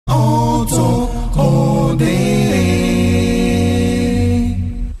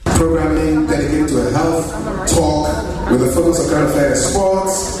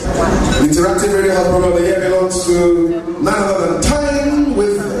health program of the year belongs to none other than Time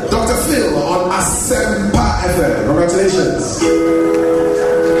with Dr. Phil on Asempa FM. Congratulations.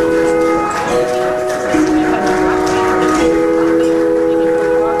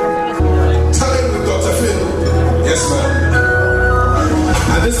 Time with Dr. Phil. Yes, ma'am.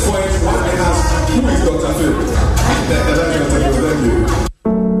 At this point, one may ask, who is Dr. Phil? That's Dr. Phil, thank you.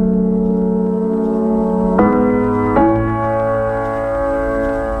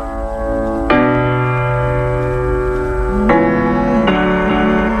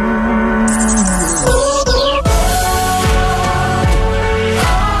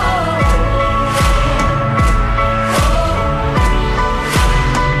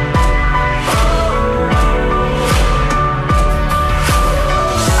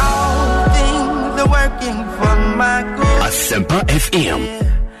 Asempa FM.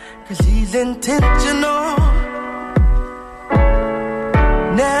 Cause he's intentional,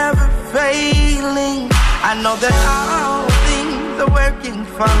 never failing. I know that all things are working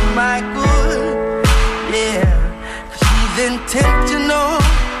for my good. Yeah, cause he's intentional,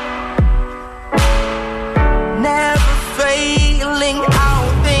 never failing. All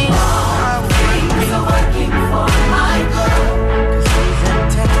things are working for my good. Cause he's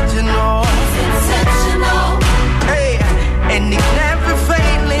intentional. And he's never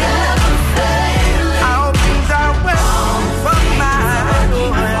failing. All things are working for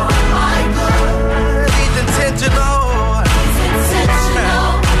my good. He's intentional.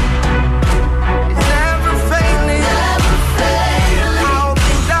 He's never failing. All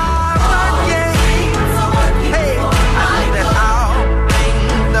things are working. Hey, I know that all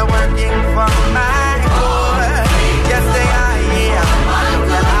things are working for my good. Yes, they are. Yeah, I know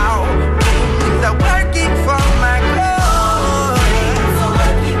that all things are working for my good.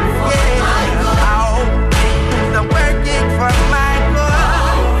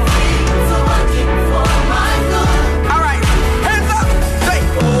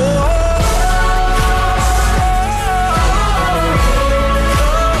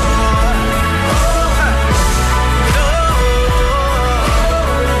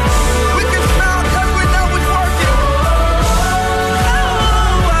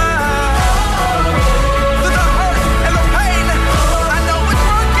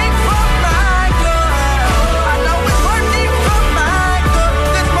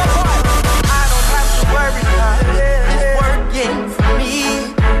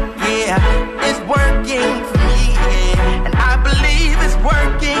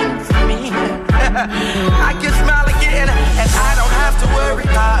 I can smile again, and I don't have to worry,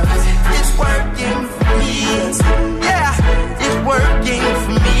 cause it's working for me. Yeah, it's working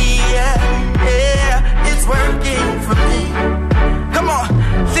for me. Yeah, it's working for me. Come on,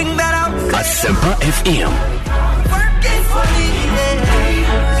 sing that out. Asempa FM. Working for me. Yeah.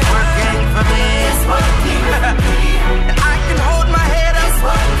 It's working for me. It's working for me. And I can hold my head up. It's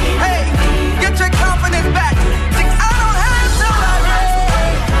working. Hey, get your confidence back. Sing, I don't have to worry.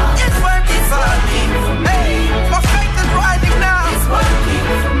 It's working for me. Hey, my faith is rising now. It's working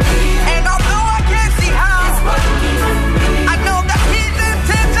for me. And although I can't see how, it's working for me. I know that he's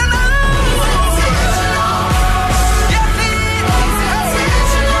intentional. He's intentional. Yes, he is. He's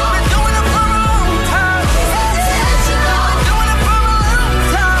intentional. Been doing it for a long time. He's intentional. Been doing it for a long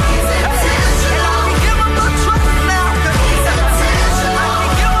time. He's intentional. And I can give him the trust now, cause he's intentional. I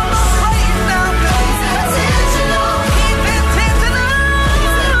can give him the praise now, cause he's intentional. He's intentional.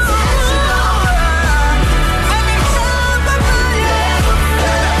 He's intentional. Let me show the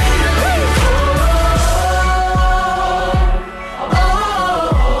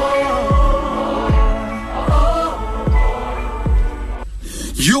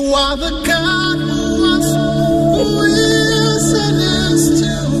You are the God who was, who is, and is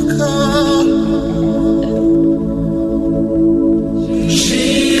to come.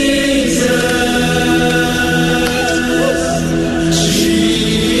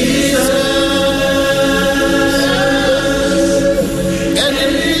 And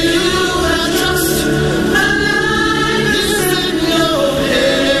in you I trust, my life is in your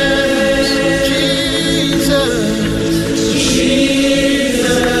hands, Jesus.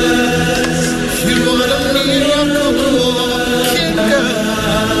 You are the miracle working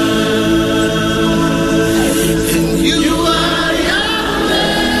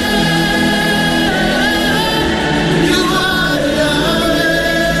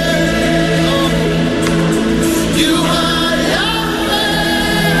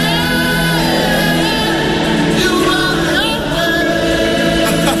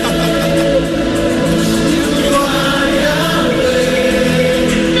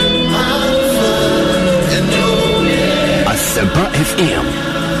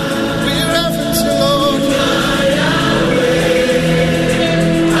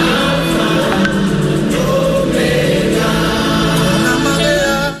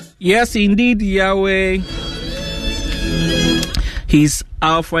Yes, indeed, Yahweh. He's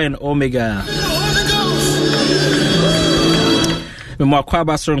Alpha and Omega.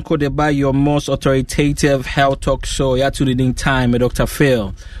 By your most authoritative health talk show. You're tuning in time with Dr.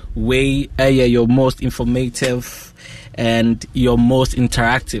 Phil. Your most informative and your most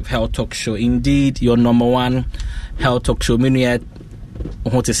interactive health talk show. Indeed, your number one health talk show.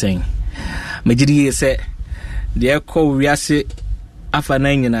 What is saying? Majidi say the echo reasi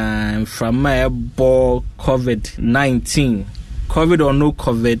afananya from my ball COVID-19. COVID or no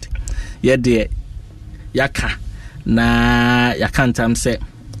COVID, de yaka. Na yakantam say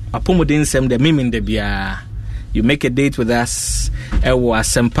apomodin sem de mimin de bia you make a date with us ewo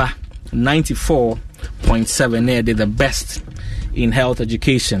Asempa 94.7 the best in health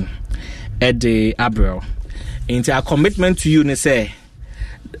education at the Abril. Into our commitment to you ne say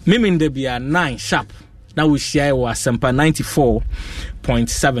mimin de bia 9 sharp now we share ewo Asempa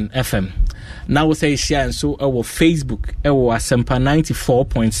 94.7 FM. Now we say share and so ewo Facebook ewo Asempa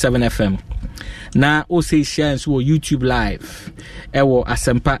 94.7 FM. Na o say share so YouTube live ewo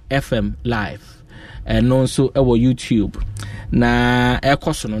Asempa FM live and also ewo YouTube na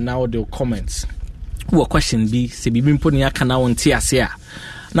ekoso no na the comments wo question bi se bibi mpo ne aka na won tie ase a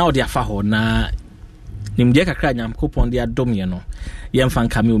na o de afa ho na nimde kakra nyam kopon de adom ye no ye mfa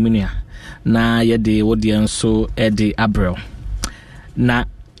nka me omenua na ye de wo de nso e de Abril na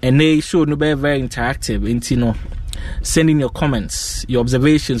ene show no be very interactive intino. Send in your comments, your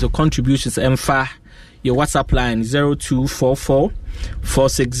observations, your contributions, and your WhatsApp line 0244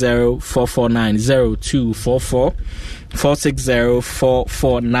 460 449 0244 460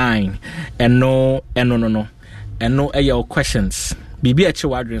 449 and no your questions. Bibi eche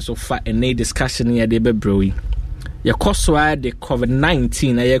wadrin so far any discussion here de be broy. Your cost the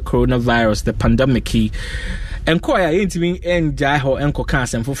COVID-19 coronavirus the pandemic key and koya intimi enjai ho enko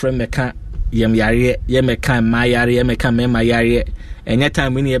kan for friend meka yem yare yemeka ma yare yemeka me ma yare enya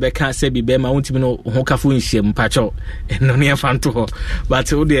time we ne yebeka se bi be ma wontimi no ho kafo nhiem pacho eno ne fanto ho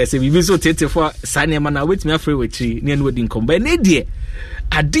but wo de se bi so tete for sane ma na wetimi afre wachiri ne no wadi nkomba ne de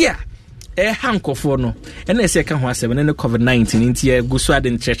ade a hankofo no ena se ka ho asem ne COVID-19 nti e guso ade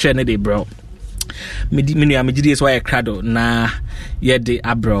ncheche ne de bro mini amejidi so ya crado na ye de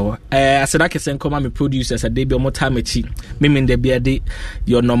Abril aseda kesen koma me producers ade bi omota mechi mimi de bia de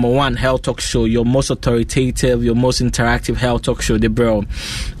your number one health talk show, your most authoritative, your most interactive health talk show, the bro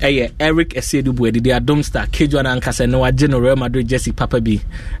Eric Esedubu de Adom Star Kejo na nkasa no wa General Madrid Jesse Papa bi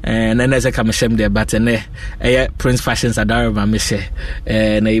na na ze kam shem de but ne Prince Fashions Adarova me she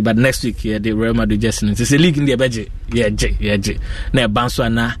na but next week the Real Madrid Jesse it's a league in the beje je na banso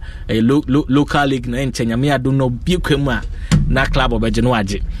na local league na enchenya me ado no bi kwemu a na club obeje no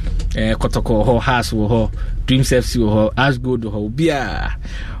age Kotoko ho House ho Dreams FC ho as good ho bia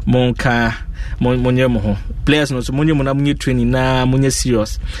monka monye mo ho players no so monye mo na monye training na monye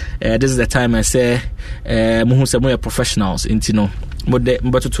serious this is the time I say mo hu se mo professionals intino mo de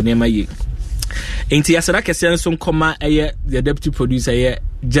mbato to ne mayi enti asara kese nso nkoma the deputy producer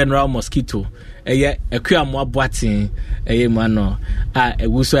General Mosquito akuamo aboatin mo ano a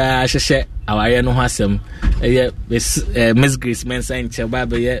ewuso a hyehye aware no ho asem Miss Grace Mensa in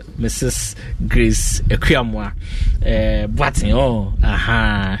Chebaba Mrs. Grace akuamo boatin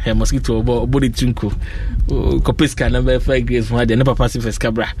her Mosquito body tunku kopeska number 5 Grace mo de ne papa Sifes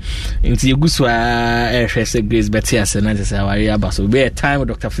Cabra nti eguso a hwese Grace Betias na say aware abaso be time with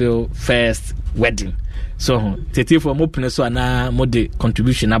Dr. Phil first wedding. So tete for mo pene so ana mo de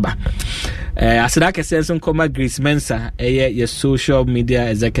contribution aba asida kese so nkoma Grace Mensa your social media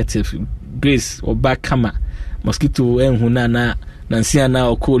executive Grace oba kama Mosquito enhuna na nansia na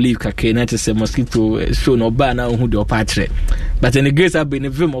o leave kake na tese Mosquito show no ba na hu de opatre but in Grace abi ne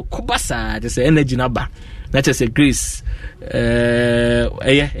vim okobasa tese energy na ba na tese Grace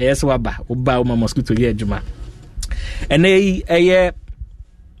so aba oba o Mosquito ye adwuma ene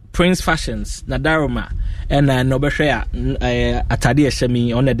Prince Fashions na Daroma and no behwe atade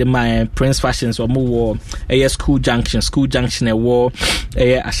ehemi on the my Prince Fashions or mo school junction e wo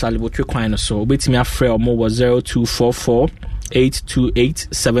ashalibotwe kwan so betimi afre o mo 0244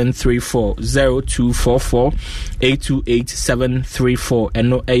 828-734 0244-828-734 and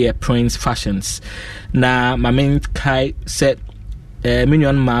no Prince Fashions na my main kai set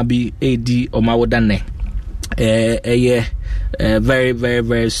minion mabi AD o mawodane very very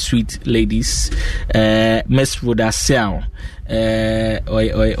very sweet ladies Miss Rhoda Seal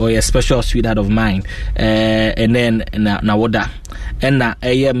or a special sweetheart of mine and then na woda and na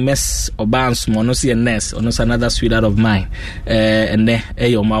Miss Obans monosi and Ness on another sweetheart of mine and then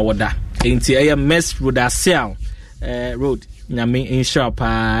ma woda into Miss Rhoda Seal road nyame insha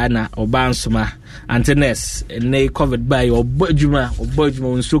pa na obansoma antenes ne covid by obadwuma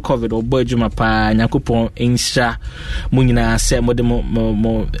unsu covid obadwuma pa nyakopon insha munyina se mode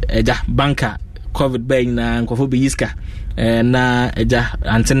mo eja banka covid by na nkofo be yiska na eja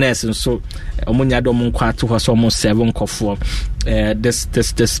antenes nso omunya do mo nkwa to so mo 7 nkofo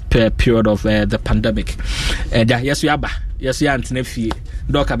this period of the pandemic eja yesu yaba yesu ya antene fie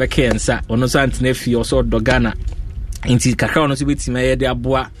doka be kensa ono so antene fie oso dogana inti kakra ono so betima ye de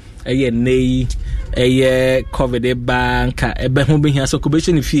aboa eye nei eye covid banka ebe ho behia so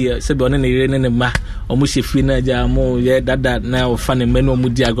kobehye fie se be ono ne yire ne ma omo hye fie na ja mo ye dada na ofa ne menu omo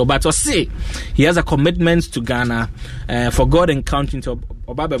di agro but see he has a commitment to Ghana for God and counting to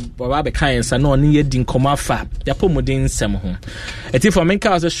obabe kansa no ne ye din komafa ya pomodin nsem ho eti for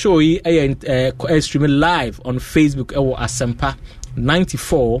menka as a show yi stream live on Facebook ewo Asempa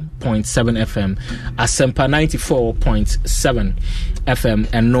 94.7 FM Asempa 94.7 FM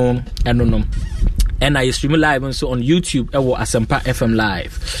and no and I stream live also on YouTube ewo Asempa FM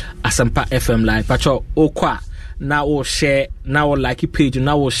live pacho okwa now we'll share now we'll like page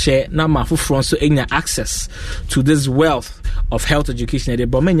now we'll share now my front so enya access to this wealth of health education de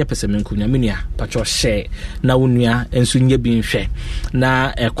but menya person kunya minia pacho share na wonua enso nya bi nhwe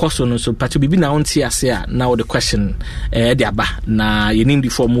na ekoso no so pacho bibi na wonti ase a now the question de aba na yenim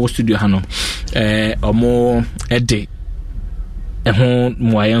before mo studio ha no omo ede ehon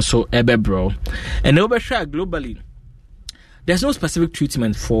moyen so ebebro and over share globally there's no specific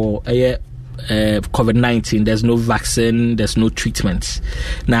treatment for COVID-19. There's no vaccine, there's no treatment.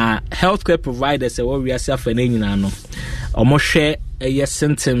 Now, healthcare providers say we are suffering no. Almost share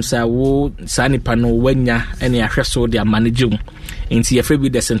symptoms wo sanipa no wenya any ahweso they are managing. Into your free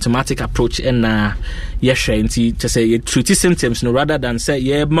the symptomatic approach and share into to say you treat symptoms no rather than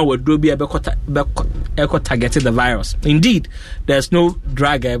say ma we do be targeted the virus. Indeed, there's no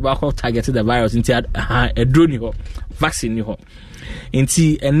drug about targeted the virus into a drone vaccine you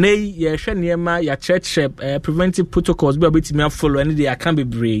Inti enei ye hwe niema ya church preventive protocols be obetimi follow any dey can be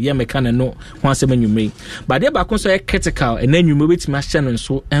brave ye meka ne no ho asem anwumre but dey ba kon so critical and anwumre obetimi ahye no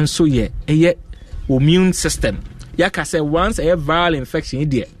so enso ye immune system ya ka say once a viral infection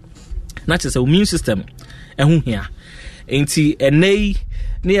dey na just immune system ehu hia inti enei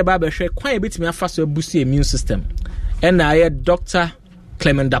ne ye ba be hwe kwan obetimi afa so boost immune system and na Dr.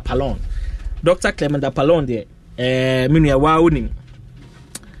 Clement Dapalon dey minua wa onim.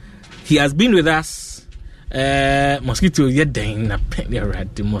 He has been with us. Mosquito, you're dying.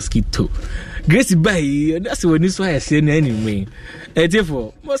 The mosquito. Gracie Bay, that's when this why I say anyway.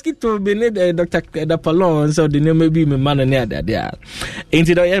 Therefore, mosquito be Dr. Dapalon, so the name may be my man near that there.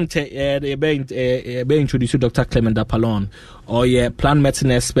 Into the be introduced to Dr. Clement Dapalon, or plant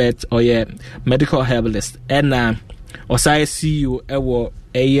medicine expert, or medical herbalist, and Osai CEO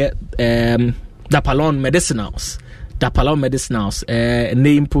Dapalon Medicinals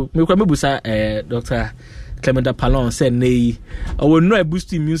name me kwa mebusa Dr. Clement Dapalon say nei o no a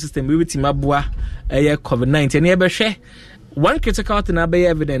boost immune system we wetin maboa COVID-19 e be hwe one critical thing be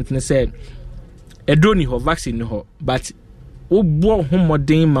evident ne say edoni ho vaccine no ho but wo bo ho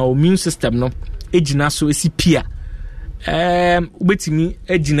modern ma immune system no ejina so esipia ubetimi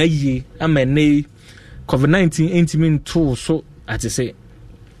ejina yie ama nei COVID-19 entimin to so at say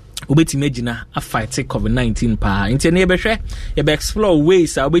ubetimi agina a fight COVID-19 pa nti ne yebehwe yebe explore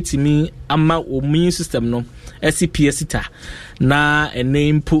ways a ubetimi ama immune system no SCPS sita na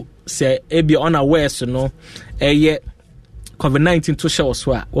enempu se ebi unaware so no COVID-19 to show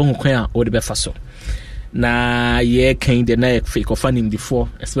so a won kwan a wo de befa so na ye kind de na fake of him before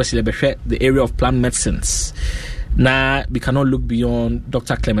especially behwe the area of plant medicines na we cannot look beyond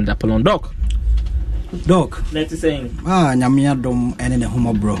Dr. Clement Dapalon Doc, let's say nyamia dom ene ne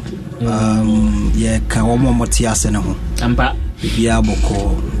homo bro. Ye ka omo motia se ne ho. Ampa bibia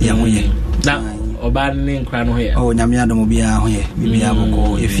boko ye ho ye. Na oba ne nkra no ho ye. Oh nyamia dom bibia ho ye. Bibia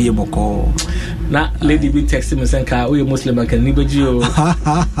boko efie boko. Na lady be text me senka o ye Muslim kan ni beji o.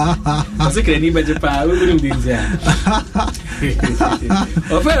 Ase kre ni beji pa we nim din dia.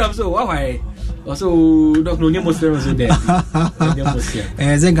 O fe am so why? Also, Doc, no new Muslims are there.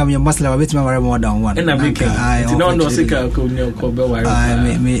 Zenga mi Muslim bit me more than one. And I'm making. I don't know sika ko nyo ko be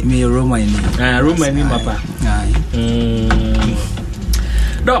wari. Me Roma ni. Roma ni papa.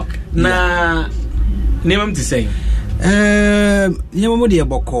 Doc, na name to say. Nyamo de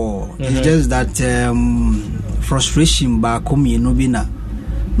boko. It's just that frustration ba komi no bi na.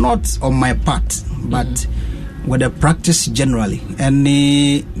 Not on my part, but with the practice generally, and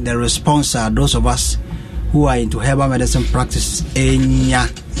the response are those of us who are into herbal medicine practice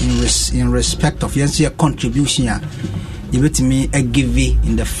in respect of your contribution me a give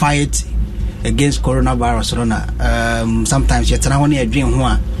in the fight against coronavirus. Sometimes you tell me a dream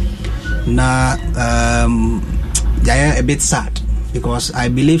na a bit sad because I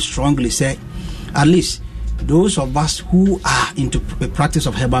believe strongly say at least those of us who are into the practice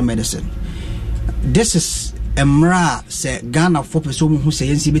of herbal medicine, this is Emra say Ghana for person who say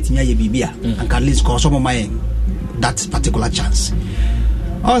NCB bibia and can at least cause some of my that particular chance.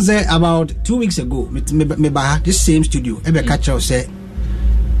 I was there about 2 weeks ago. Me by this same studio. Ebe catcher say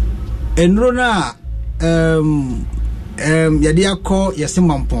Enrona yadia call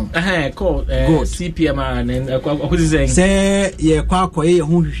yesimampon. Call CPM and what is saying? Say ye kwa ye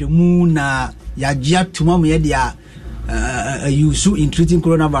hu hwehwemu na yagya tuma me dia use in treating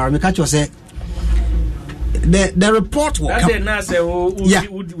coronavirus. Me catcher say the report will come. Yeah.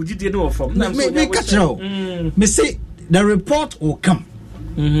 Me say the report will come.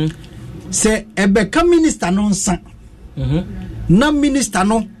 Say Ebeka minister no san. Na minister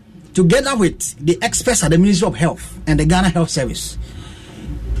no together with the experts at the Ministry of Health and the Ghana Health Service.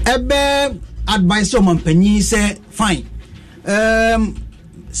 Ebe advice on Mampenyi say fine.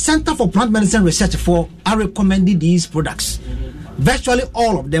 Center for Plant Medicine Research for I recommended these products. Virtually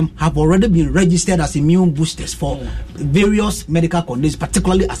all of them have already been registered as immune boosters for various medical conditions,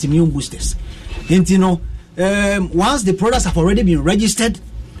 particularly as immune boosters. And you know, once the products have already been registered,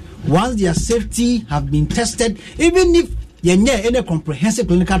 once their safety have been tested, even if you need any comprehensive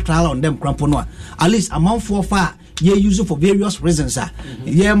clinical trial on them, at least amount for far, you use it for various reasons.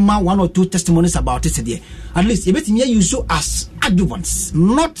 Yeah, one or two testimonies about it today. At least you use it as adjuvants,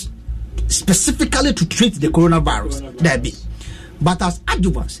 not specifically to treat the coronavirus. There be. But as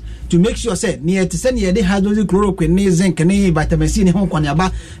adjuvants to make sure say near to send ye hydroxychloroquine, zinc, vitamin C, you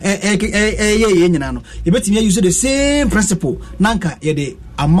use the same principle. Nanka ye de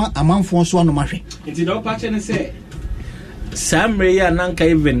amount for so no matter. It's no patch say some Maria Nanka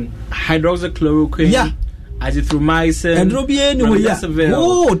even hydroxychloroquine. Yeah. Azithromycin and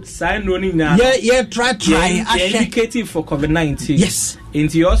Remdesivir sign running now. Yeah, try indicative for COVID-19. Yes.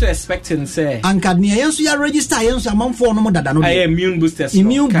 And you also expecting say and can you register amount for no more than immune boosters.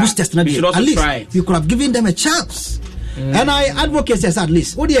 Boosters at least try. You could have given them a chance. And I advocate at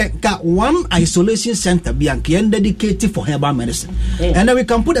least got one isolation center being dedicated for herbal medicine. And then we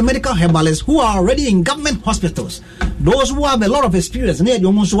can put the medical herbalists who are already in government hospitals, those who have a lot of experience, and they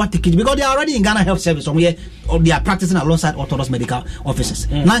almost want to teach because they are already in Ghana Health Service or they are practicing alongside orthodox medical officers.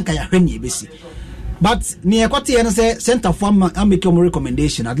 But near Kwati say Center for make your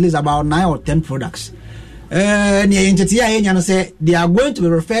recommendation at least about 9 or 10 products. Say they are going to be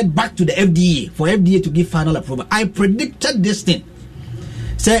referred back to the FDA for FDA to give final approval. I predicted this thing.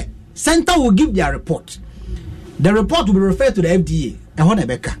 Say Center will give their report. The report will be referred to the FDA.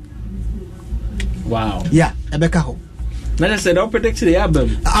 Wow. Yeah, Ebeka ho. Let us say don't predict the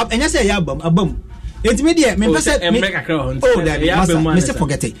album. And I say album. It's media. Me person. Oh, that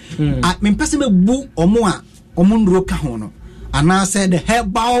forget it. Me person me bu omoa omundro ka ho no. And I said the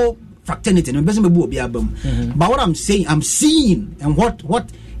herbal fraternity. Me person me bu obi album. But what I'm saying, I'm seeing and what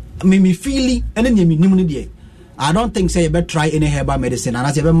me feeling and then me nimu ni I don't think say you better try any herbal medicine. And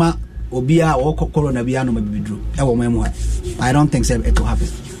I say ma obia or corona bia no me bidru. I don't think say it will happen.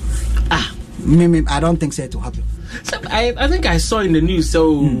 I don't think so it will happen. So I think I saw in the news.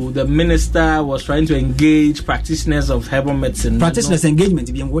 So the minister was trying to engage practitioners of herbal medicine. Practitioners engagement.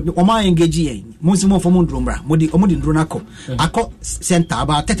 Oma engage most more for Mundrumbra. Modi Drunako. I call center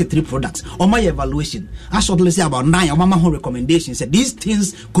about 33 products. Oma evaluation. I shortly say about 9. Oma whole recommendations said these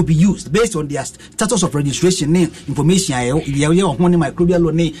things could be used based on their status of registration name information.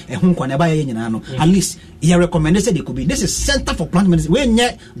 Microbial name at least. He recommended they could be. This is Center for Plant Medicine. When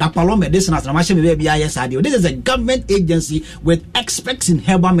that Palom Medicine as this is a government agency with experts in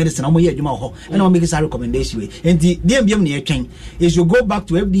herbal medicine. And I'll make this a recommendation. And the DMBM near change is you go back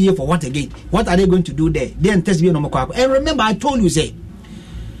to FDA for what again? What are they going to do there? Then test and remember, I told you say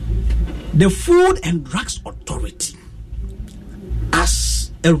the Food and Drugs Authority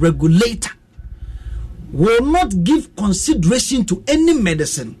as a regulator will not give consideration to any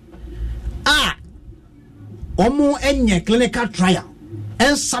medicine. Omo enye clinical trial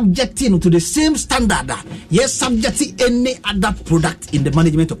and subjecting to the same standard yes subjecting any other product in the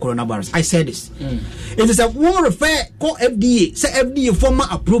management of coronavirus. I said this. It is a one refer call FDA say FDA formal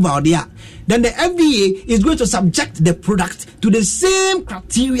approval there. Then the FDA is going to subject the product to the same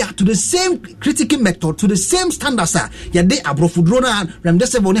criteria, to the same critical method, to the same standards. Yeah, they abrofudrona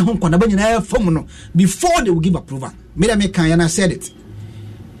remdesivir home kwandabanya before they will give approval. I said it.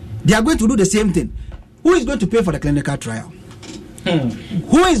 They are going to do the same thing. Who is going to pay for the clinical trial?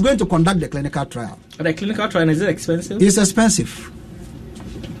 Who is going to conduct the clinical trial? The clinical trial, is it expensive? It's expensive.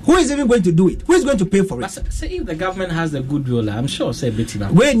 Who is even going to do it? Who is going to pay for it? But say if the government has the goodwill, I'm sure say bit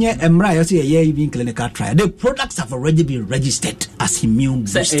now. When you say even clinical trial, the products have already been registered as immune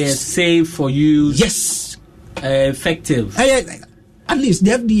boosters. Safe for use. Yes. Effective. At least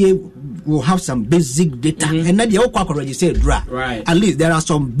the FDA will have some basic data, and then they all already say drug. Right. At least there are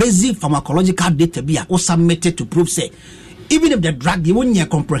some basic pharmacological data be submitted to prove say. Even if the drug, you won't a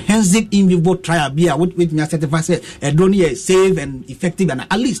comprehensive in vivo trial be with me certify say drone safe and effective, and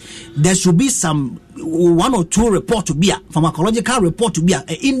at least there should be some 1 or 2 report to be a pharmacological report to be a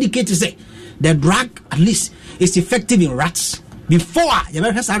indicate to say the drug at least is effective in rats before you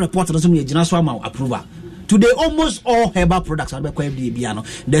ever have report doesn't mean approval. Today, almost all herbal products are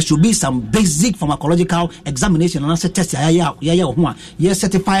there should be some basic pharmacological examination and answer test.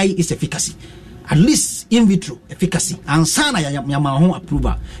 Certify its efficacy. At least in vitro efficacy. And sana yama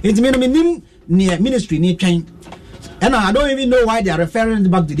approval. It's mean ministry need change. And I don't even know why they are referring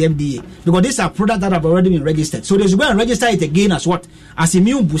back to the FDA, because these are products that have already been registered. So they should go and register it again as what? As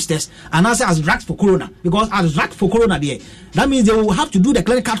immune boosters, and also as drugs for corona. Because as drugs for corona there, that means they will have to do the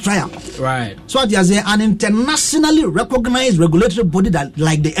clinical trial. Right. So there's an internationally recognized regulatory body that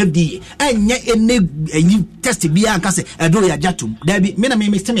like the FDA. And any test be and say there be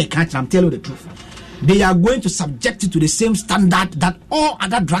I'm telling you the truth. They are going to subject it to the same standard that all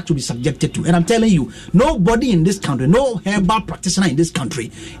other drugs will be subjected to. And I'm telling you, nobody in this country, no herbal practitioner in this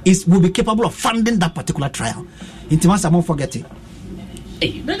country will be capable of funding that particular trial. Intimacy, I won't forget it.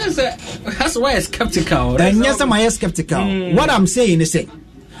 Hey, that's why I'm skeptical. And yes, I'm skeptical. What I'm saying is,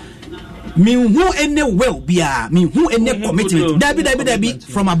 me who any will be me who any commitment that be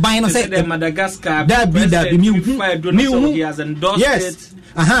from a buying and say Madagascar that be me who he has endorsed yes.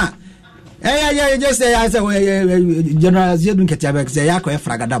 it. Yeah, just say I say General Zedun Ketiabek say Yako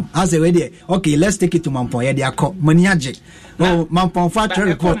Fragadam. I say okay, let's take it to Mampon. Yeah, they are called Maniaji. Oh, Mampon factory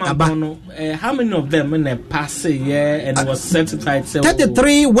report about how many of them in a pass and it was certified?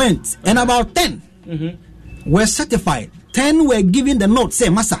 33 went, and about 10 were certified. 10 were given the note, say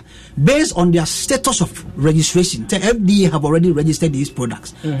Massa, based on their status of registration. The FDA have already registered these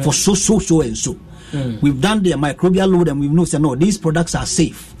products for so and so. We've done their microbial load and we've know say no, these products are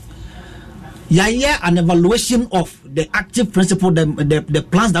safe. An evaluation of the active principle, the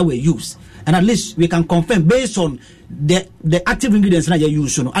plants that were used, and at least we can confirm based on the active ingredients that you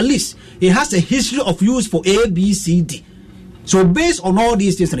use. At least it has a history of use for A, B, C, D. So based on all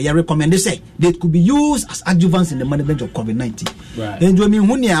these things, I recommend they say they could be used as adjuvants in the management of COVID-19. Right. And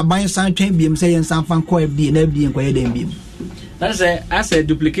when you are buying some train beam, say and some fan call FD and FD and Koyade beam. That's a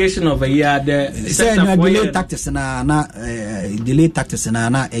duplication of a year. Delay tactics and delay tactics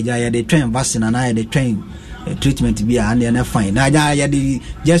and they train vaccine and they train treatment be and then fine.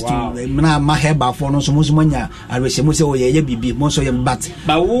 Just to my hair by for no so much money. I wish you say, oh, yeah, be most of them, but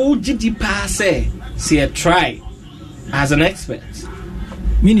would you pass say a try as an expert?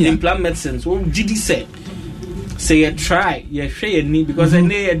 Meaning implant medicines. What GD say a try, you share a need because I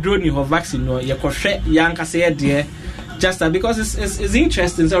need a drone you have vaccine or you could share young say dear. Just because it's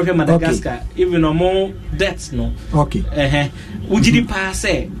interesting, so here Madagascar, even no more deaths, no. Okay. Would you pass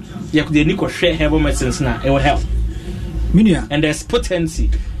you could share herbal medicines now, it will help. Minia. And there's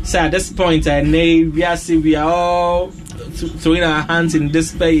potency. So at this point, we are all throwing our hands in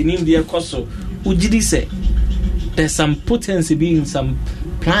despair in India. Koso, would you say there's some potency being some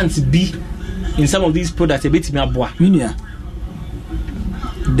plants be in some of these products a bit more bois? Minia.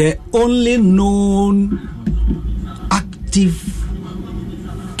 The only known active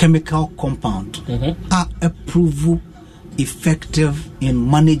chemical compound are approved effective in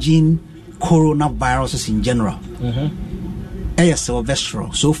managing coronaviruses in general.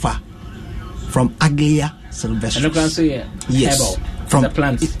 Silvestro so far from Aglaia sylvestris. Yes, from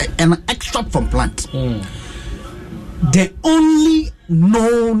plant. An extract from plant. The only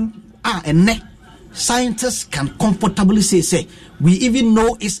known scientists can comfortably say we even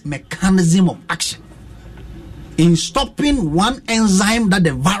know its mechanism of action in stopping one enzyme that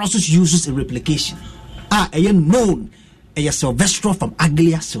the virus uses in replication. Known a silvestro from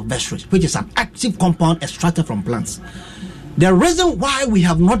Aglaia sylvestris, which is an active compound extracted from plants. The reason why we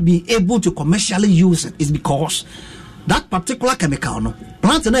have not been able to commercially use it is because that particular chemical,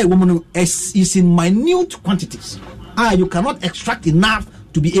 plants is in minute quantities. You cannot extract enough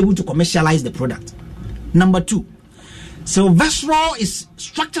to be able to commercialize the product. Number 2, silvestro is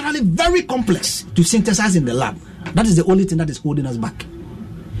structurally very complex to synthesize in the lab. That is the only thing that is holding us back.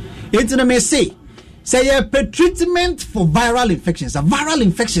 It's may say a treatment for viral infections. Viral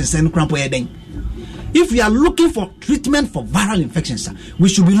infections and If we are looking for treatment for viral infections, we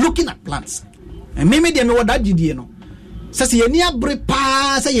should be looking at plants. And maybe they know what that did, Says you need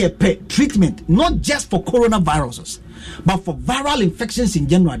treatment, not just for coronaviruses, but for viral infections in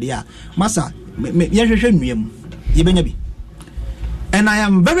general. Masa, and I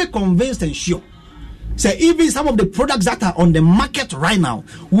am very convinced and sure. Say even some of the products that are on the market right now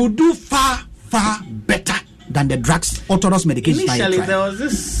will do far better than the drugs, orthodox medication. Initially, there was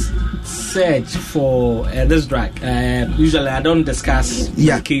this search for this drug. Usually, I don't discuss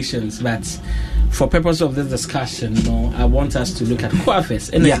medications, but for purpose of this discussion, I want us to look at Coafes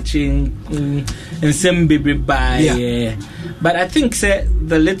and some baby by. But I think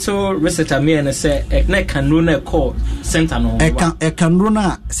the little research I made say a call center no. A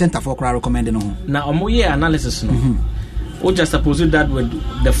Canrona Center for Crowd recommending no. Now analysis no. We just suppose that with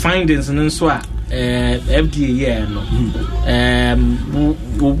the findings and so FDA no.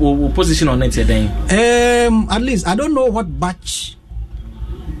 Position on it then. At least I don't know what batch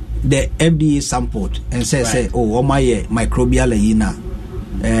the FDA sampled and say my microbial yina.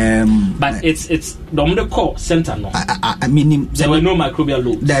 But it's the core center no. I mean there were no microbial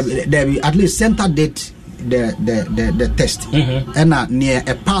loads. There at least center did the test and near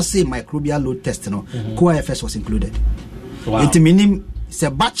a passing microbial load test CoAFS was included. Wow. It meaning it's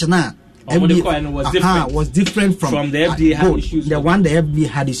a batch now. Was different from the FDA had issues the one the FDA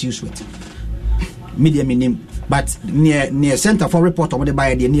had issues with. Media meaning. But near Center for Report on the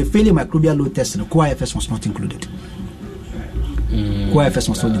by the near failure microbial load test, CoAFS was not included. CoAFS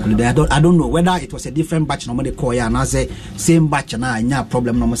was not included. I don't know whether it was a different batch normally CoA and as a same batch and I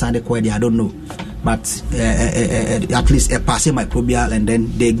problem normal Sunday CoA. I don't know, but at least a passing microbial and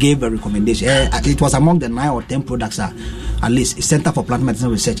then they gave a recommendation. It was among the 9 or 10 products. At least Center for Plant Medicine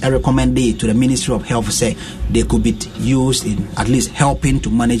Research, I recommend it to the Ministry of Health. Say they could be used in at least helping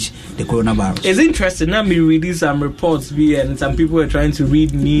to manage the coronavirus. It's interesting. Now me reading some reports, and some people are trying to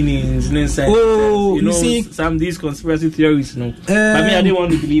read meanings. And see, some of these conspiracy theories. No, but me, I didn't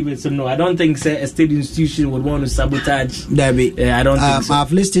want to believe it. So no, I don't think a state institution would want to sabotage. I don't think so.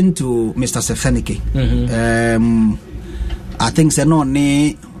 I've listened to Mr. Sefenike. I think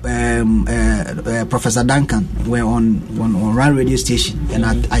Professor Duncan were on Rand radio station, and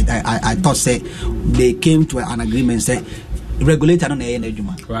I thought they came to an agreement regulator on the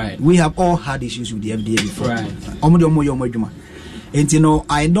right. We have all had issues with the FDA before. Right. And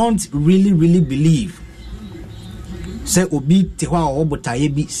I don't really believe say obi tehwa or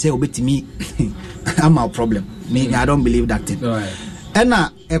botayebi say obi timi I'm our problem. I don't believe that thing. Right. And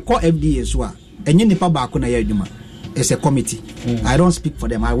a call FDA so enye nipa ba ko na ye adwuma. It's a committee. I don't speak for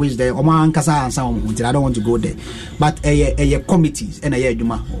them. I wish they I don't want to go there. But a committees and a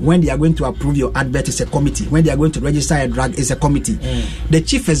when they are going to approve your advert, it's a committee. When they are going to register a drug, it's a committee. The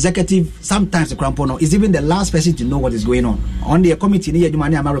chief executive, sometimes the Crampono, is even the last person to know what is going on the committee.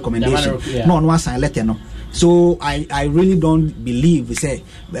 I'm a recommendation. No one wants a letter. No. So I really don't believe we say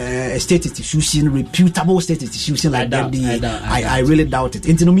a state institution, reputable state institution like that. I really doubt it.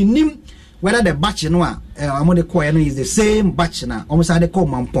 Whether the batch I'm on the coin is the same batch now, almost had a call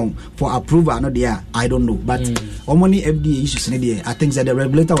Mampong for approval, not there. I don't know, but only FDA issues in the I think that the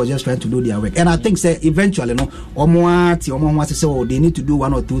regulator was just trying to do their work, and I think eventually, they need to do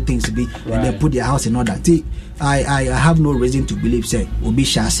 1 or 2 things to be and then put their house in order. I have no reason to believe Obi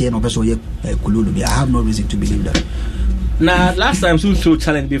Shasi and Kululu. I have no reason to believe that. Now, last time Utro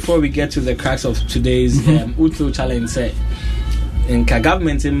challenge before we get to the cracks of today's Utro challenge said. In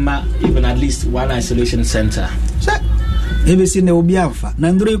government even at least one isolation center. ABC ne obi amfa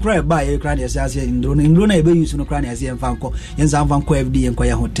na nduro ikra ba ye kra ne ase nduro na ebe use no kra ne ase emfanko yenza amfanko FDA enko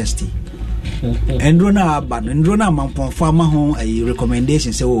ya ho test nduro na aba nduro na mamponfo ama ho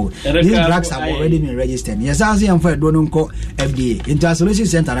recommendation say these drugs have already been registered yes ase emfa do no nko FDA into isolation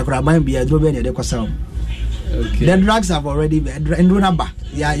center na kra ban bia nduro be ne de kwasa. Okay. The drugs have already been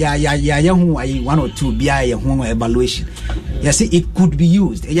ya 1 or 2 bia ye ho evaluation. You see, it could be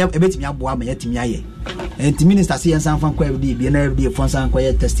used. And the minister says, "I'm from FDA, FDA for some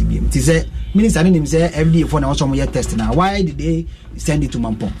quiet testing." It is a minister didn't say FDA for now some test now. Why did they send it to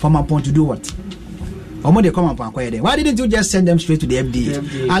Mampong? For Mampong to do what? Why didn't you just send them straight to the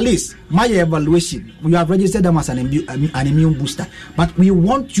FDA? At least my evaluation, we have registered them as an immune booster, but we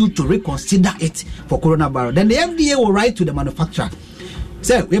want you to reconsider it for coronavirus. Then the FDA will write to the manufacturer.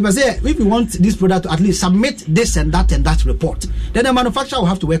 So if you want this product to at least submit this and that report, then the manufacturer will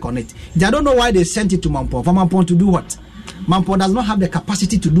have to work on it. I don't know why they sent it to Mampong. For Mampong to do what? Mampong does not have the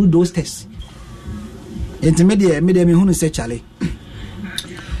capacity to do those tests. Intermediate, me who say Charlie.